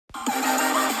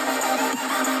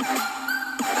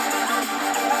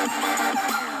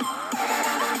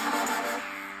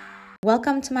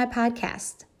Welcome to my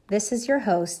podcast. This is your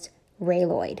host, Ray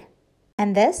Lloyd,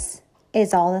 and this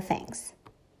is All the Things.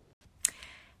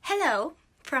 Hello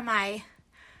from my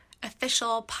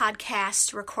official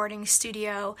podcast recording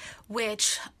studio,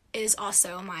 which is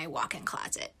also my walk-in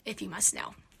closet, if you must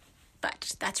know.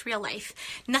 But that's real life.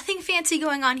 Nothing fancy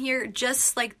going on here,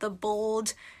 just like the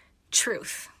bold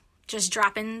truth. Just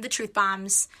dropping the truth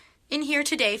bombs in here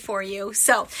today for you.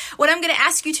 So what I'm going to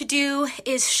ask you to do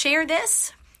is share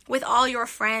this with all your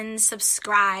friends,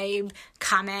 subscribe,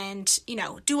 comment,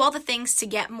 do all the things to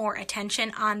get more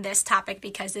attention on this topic,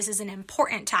 because this is an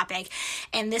important topic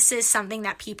and this is something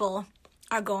that people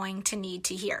are going to need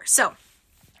to hear. So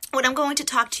what I'm going to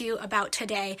talk to you about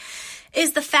today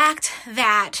is the fact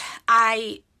that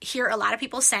I hear a lot of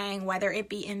people saying, whether it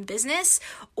be in business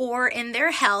or in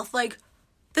their health, like,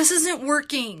 this isn't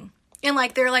working. And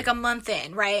they're a month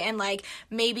in, right? And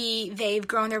maybe they've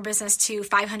grown their business to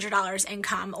 $500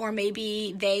 income, or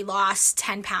maybe they lost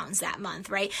 10 pounds that month,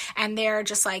 right? And they're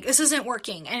just like, this isn't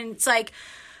working. And it's like,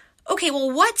 okay,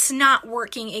 well, what's not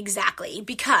working exactly?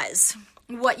 Because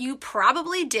what you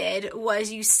probably did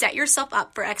was you set yourself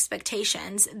up for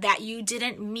expectations that you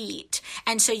didn't meet.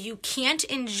 And so you can't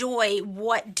enjoy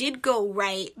what did go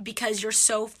right because you're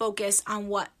so focused on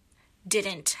what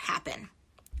didn't happen,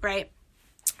 right?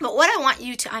 But what I want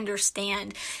you to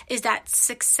understand is that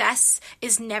success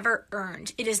is never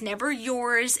earned. It is never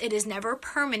yours. It is never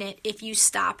permanent if you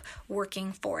stop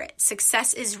working for it.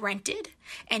 Success is rented,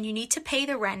 and you need to pay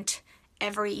the rent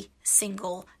every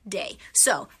single day.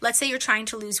 So let's say you're trying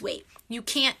to lose weight. You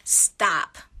can't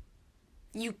stop.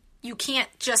 You can't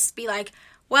just be like,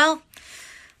 well,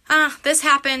 this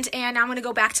happened and I'm going to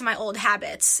go back to my old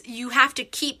habits. You have to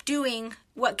keep doing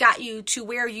what got you to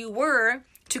where you were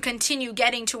to continue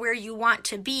getting to where you want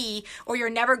to be, or you're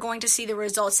never going to see the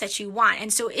results that you want.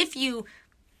 And so if you,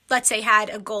 let's say, had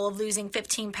a goal of losing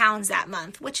 15 pounds that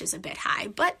month, which is a bit high,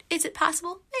 but is it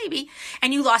possible? Maybe.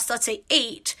 And you lost, let's say,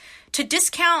 8, to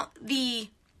discount the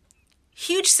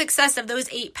huge success of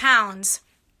those 8 pounds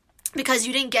because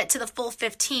you didn't get to the full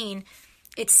 15,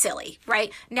 it's silly, right?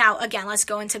 Now, again, let's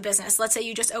go into business. Let's say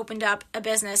you just opened up a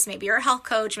business. Maybe you're a health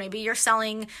coach. Maybe you're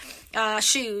selling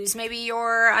shoes. Maybe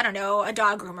you're, a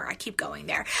dog groomer. I keep going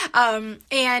there.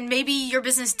 And maybe your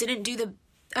business didn't do the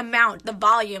amount, the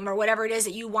volume, or whatever it is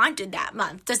that you wanted that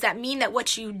month. Does that mean that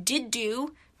what you did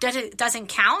do doesn't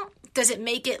count? Does it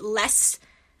make it less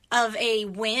of a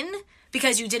win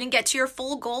because you didn't get to your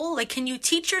full goal? Can you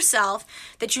teach yourself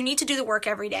that you need to do the work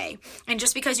every day? And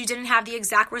just because you didn't have the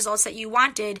exact results that you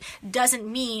wanted doesn't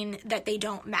mean that they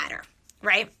don't matter,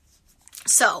 right?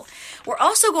 So we're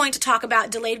also going to talk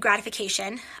about delayed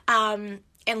gratification, and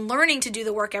learning to do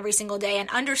the work every single day, and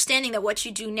understanding that what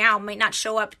you do now might not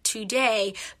show up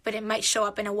today, but it might show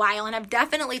up in a while. And I've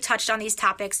definitely touched on these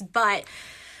topics, but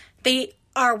they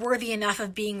are worthy enough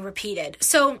of being repeated.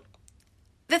 So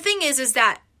the thing is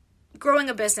that growing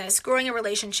a business, growing a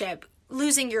relationship,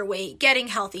 losing your weight, getting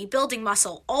healthy, building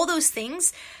muscle, all those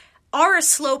things are a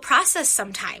slow process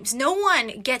sometimes. No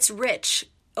one gets rich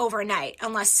overnight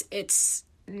unless it's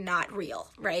not real,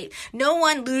 right? No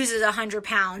one loses 100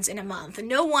 pounds in a month.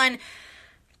 No one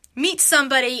meets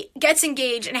somebody, gets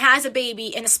engaged, and has a baby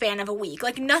in a span of a week.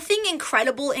 Nothing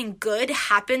incredible and good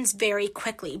happens very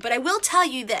quickly. But I will tell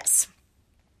you this.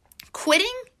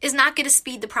 Quitting is not going to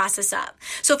speed the process up.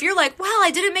 So if you're like, well, I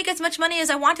didn't make as much money as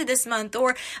I wanted this month,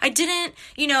 or I didn't,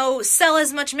 sell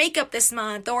as much makeup this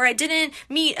month, or I didn't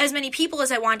meet as many people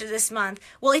as I wanted this month.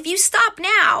 Well, if you stop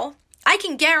now, I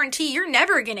can guarantee you're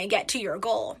never going to get to your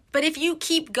goal. But if you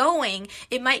keep going,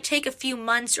 it might take a few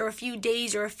months or a few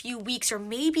days or a few weeks or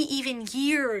maybe even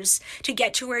years to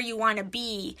get to where you want to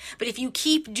be. But if you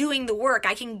keep doing the work,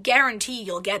 I can guarantee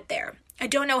you'll get there. I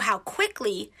don't know how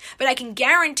quickly, but I can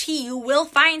guarantee you will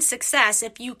find success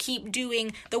if you keep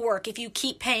doing the work, if you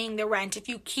keep paying the rent, if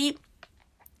you keep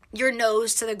your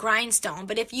nose to the grindstone.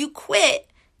 But if you quit,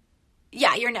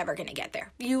 you're never going to get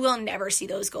there. You will never see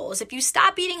those goals. If you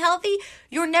stop eating healthy,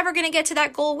 you're never going to get to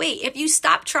that goal weight. If you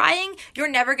stop trying, you're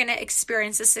never going to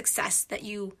experience the success that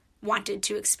you wanted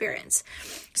to experience.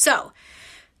 So,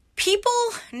 people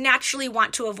naturally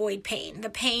want to avoid pain, the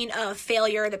pain of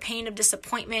failure, the pain of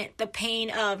disappointment, the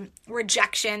pain of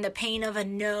rejection, the pain of a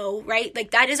no, right?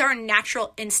 That is our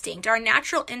natural instinct. Our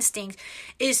natural instinct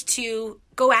is to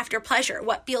go after pleasure,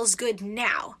 what feels good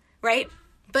now, right?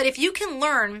 But if you can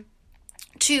learn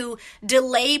to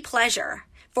delay pleasure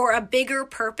for a bigger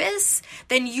purpose,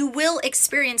 then you will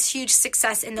experience huge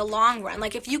success in the long run.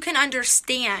 If you can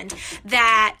understand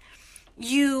that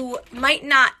you might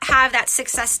not have that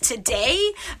success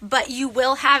today, but you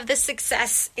will have the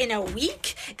success in a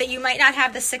week, that you might not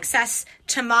have the success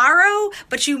tomorrow,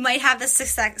 but you might have the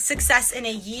success in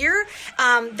a year,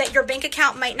 that your bank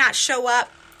account might not show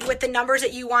up with the numbers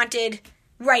that you wanted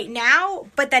right now,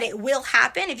 but that it will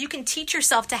happen. If you can teach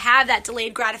yourself to have that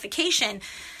delayed gratification,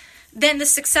 then the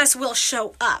success will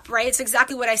show up, right? It's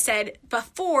exactly what I said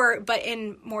before, but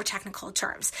in more technical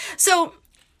terms. So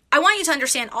I want you to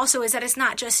understand also is that it's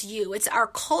not just you. It's our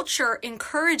culture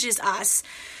encourages us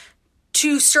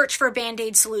to search for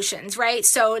Band-Aid solutions, right?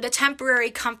 So the temporary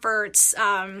comforts,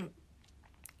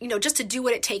 just to do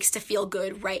what it takes to feel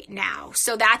good right now.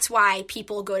 So that's why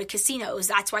people go to casinos.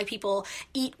 That's why people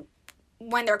eat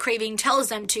when their craving tells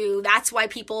them to. That's why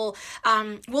people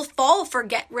will fall for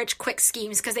get-rich-quick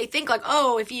schemes, because they think like,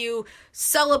 oh, if you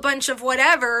sell a bunch of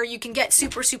whatever, you can get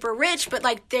super, super rich, but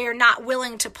like they're not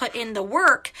willing to put in the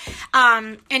work.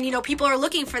 And people are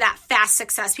looking for that fast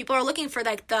success. People are looking for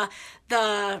like the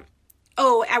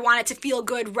oh, I want it to feel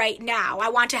good right now. I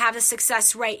want to have the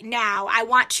success right now. I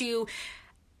want to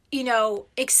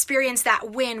experience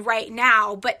that win right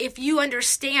now. But if you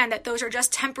understand that those are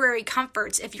just temporary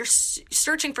comforts, if you're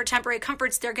searching for temporary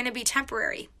comforts, they're going to be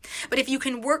temporary. But if you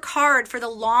can work hard for the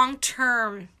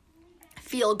long-term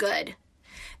feel good,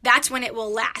 that's when it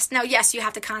will last. Now, yes, you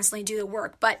have to constantly do the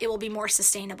work, but it will be more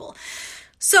sustainable.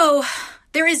 So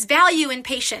there is value in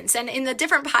patience. And in the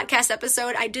different podcast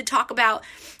episode, I did talk about,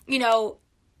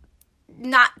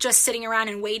 not just sitting around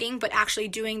and waiting, but actually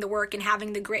doing the work and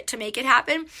having the grit to make it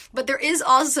happen. But there is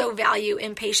also value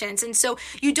in patience. And so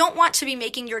you don't want to be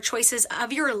making your choices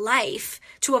of your life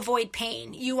to avoid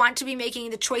pain. You want to be making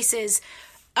the choices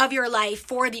of your life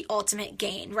for the ultimate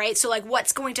gain, right? So like,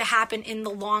 what's going to happen in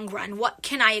the long run? What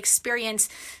can I experience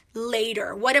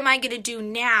later? What am I going to do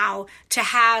now to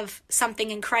have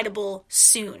something incredible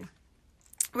soon,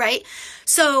 right?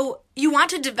 So you want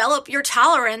to develop your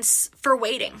tolerance for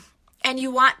waiting. And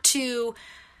you want to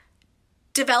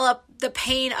develop the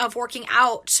pain of working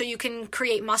out so you can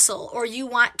create muscle, or you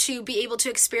want to be able to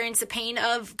experience the pain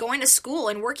of going to school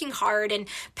and working hard and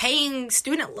paying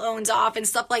student loans off and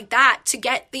stuff like that to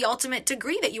get the ultimate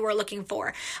degree that you are looking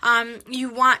for.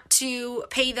 You want to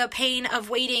pay the pain of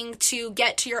waiting to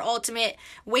get to your ultimate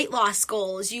weight loss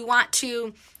goals. You want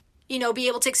to be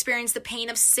able to experience the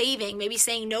pain of saving, maybe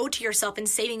saying no to yourself and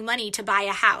saving money to buy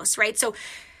a house, right? So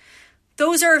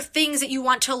those are things that you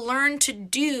want to learn to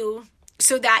do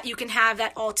so that you can have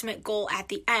that ultimate goal at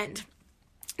the end.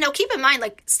 Now, keep in mind,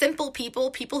 like simple people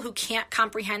who can't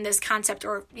comprehend this concept,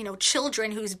 or,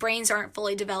 children whose brains aren't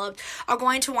fully developed, are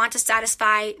going to want to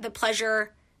satisfy the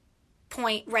pleasure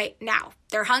point right now.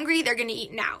 They're hungry, they're going to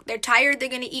eat now. They're tired, they're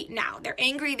going to eat now. They're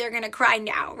angry, they're going to cry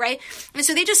now, right? And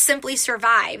so they just simply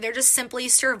survive. They're just simply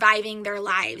surviving their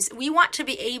lives. We want to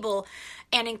be able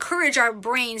and encourage our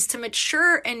brains to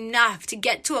mature enough to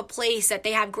get to a place that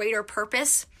they have greater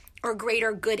purpose or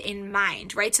greater good in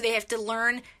mind, right? So they have to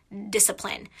learn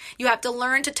discipline. You have to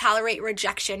learn to tolerate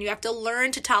rejection. You have to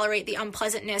learn to tolerate the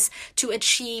unpleasantness to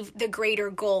achieve the greater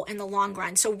goal in the long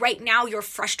run. So right now you're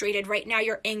frustrated. Right now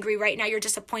you're angry. Right now you're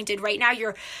disappointed. Right now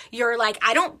you're like,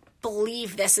 I don't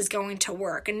believe this is going to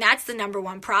work. And that's the number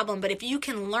one problem. But if you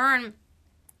can learn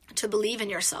to believe in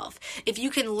yourself, if you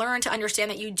can learn to understand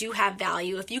that you do have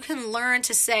value, if you can learn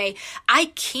to say,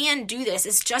 I can do this,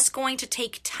 it's just going to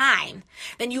take time,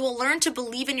 then you will learn to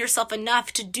believe in yourself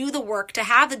enough to do the work, to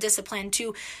have the discipline,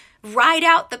 to ride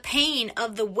out the pain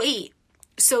of the wait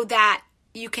so that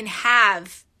you can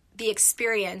have the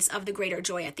experience of the greater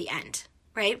joy at the end,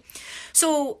 right?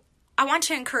 So I want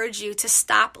to encourage you to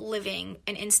stop living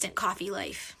an instant coffee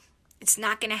life. It's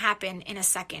not going to happen in a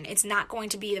second. It's not going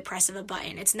to be the press of a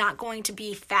button. It's not going to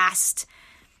be fast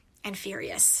and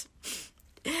furious.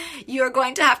 You are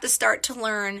going to have to start to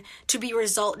learn to be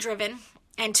result driven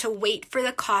and to wait for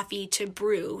the coffee to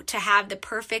brew, to have the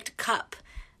perfect cup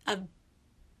of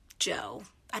Joe.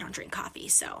 I don't drink coffee,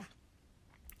 so,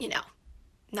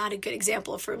 not a good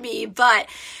example for me, but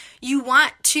you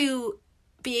want to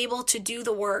be able to do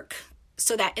the work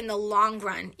so that in the long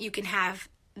run, you can have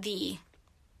the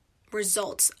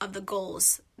results of the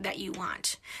goals that you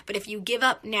want. But if you give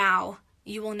up now,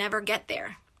 you will never get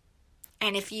there.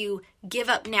 And if you give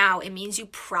up now, it means you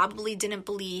probably didn't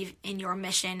believe in your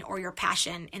mission or your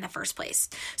passion in the first place.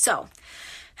 So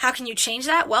how can you change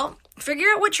that? Well, figure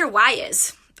out what your why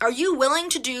is. Are you willing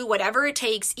to do whatever it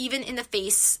takes, even in the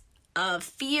face of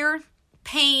fear,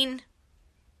 pain,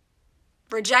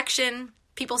 rejection,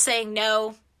 people saying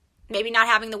no, maybe not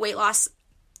having the weight loss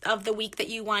of the week that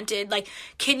you wanted? Like,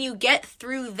 can you get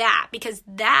through that? Because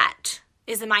that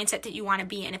is the mindset that you want to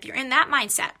be in. If you're in that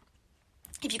mindset,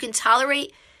 If you can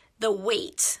tolerate the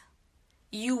wait,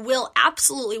 you will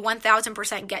absolutely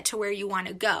 1000% get to where you want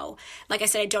to go. Like I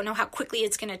said, I don't know how quickly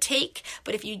it's going to take,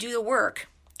 but if you do the work,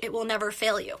 it will never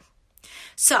fail you.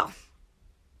 So,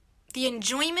 the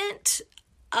enjoyment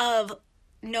of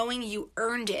knowing you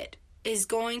earned it is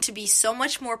going to be so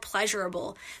much more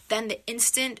pleasurable than the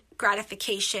instant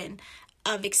gratification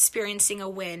of experiencing a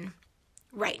win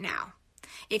right now.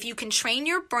 If you can train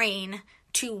your brain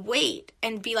to wait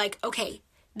and be like, okay,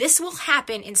 this will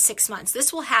happen in 6 months.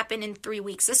 This will happen in 3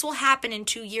 weeks. This will happen in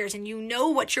 2 years. And you know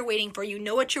what you're waiting for. You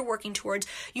know what you're working towards.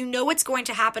 You know what's going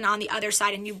to happen on the other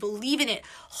side, and you believe in it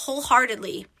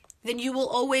wholeheartedly, then you will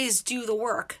always do the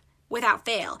work without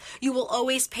fail. You will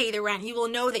always pay the rent. You will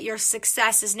know that your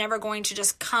success is never going to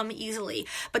just come easily,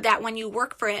 but that when you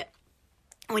work for it,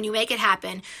 when you make it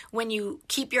happen, when you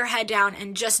keep your head down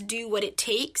and just do what it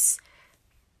takes,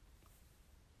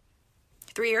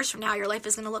 3 years from now, your life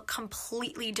is going to look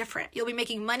completely different. You'll be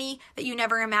making money that you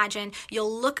never imagined.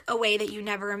 You'll look a way that you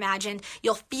never imagined.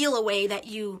 You'll feel a way that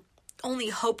you only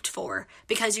hoped for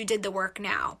because you did the work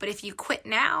now. But if you quit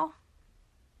now,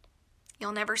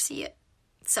 you'll never see it.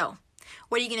 So,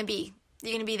 what are you going to be? Are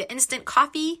you going to be the instant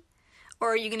coffee,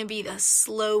 or are you going to be the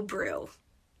slow brew?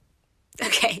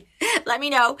 Okay, let me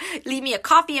know. Leave me a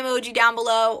coffee emoji down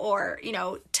below, or,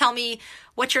 tell me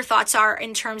what your thoughts are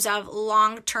in terms of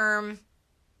long-term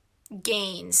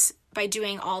gains by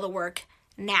doing all the work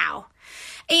now.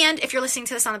 And if you're listening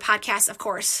to this on the podcast, of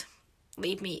course,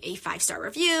 leave me a 5-star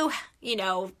review,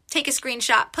 take a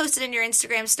screenshot, post it in your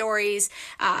Instagram stories,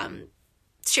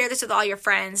 share this with all your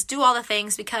friends, do all the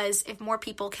things, because if more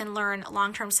people can learn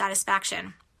long-term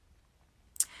satisfaction,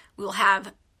 we will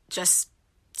have just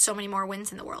so many more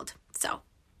wins in the world. So,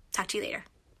 talk to you later.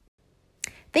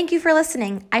 Thank you for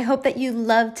listening. I hope that you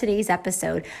loved today's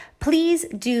episode. Please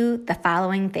do the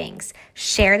following things.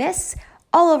 Share this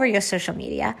all over your social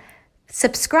media,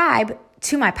 subscribe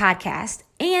to my podcast,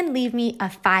 and leave me a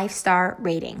 5-star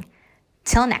rating.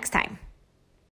 Till next time.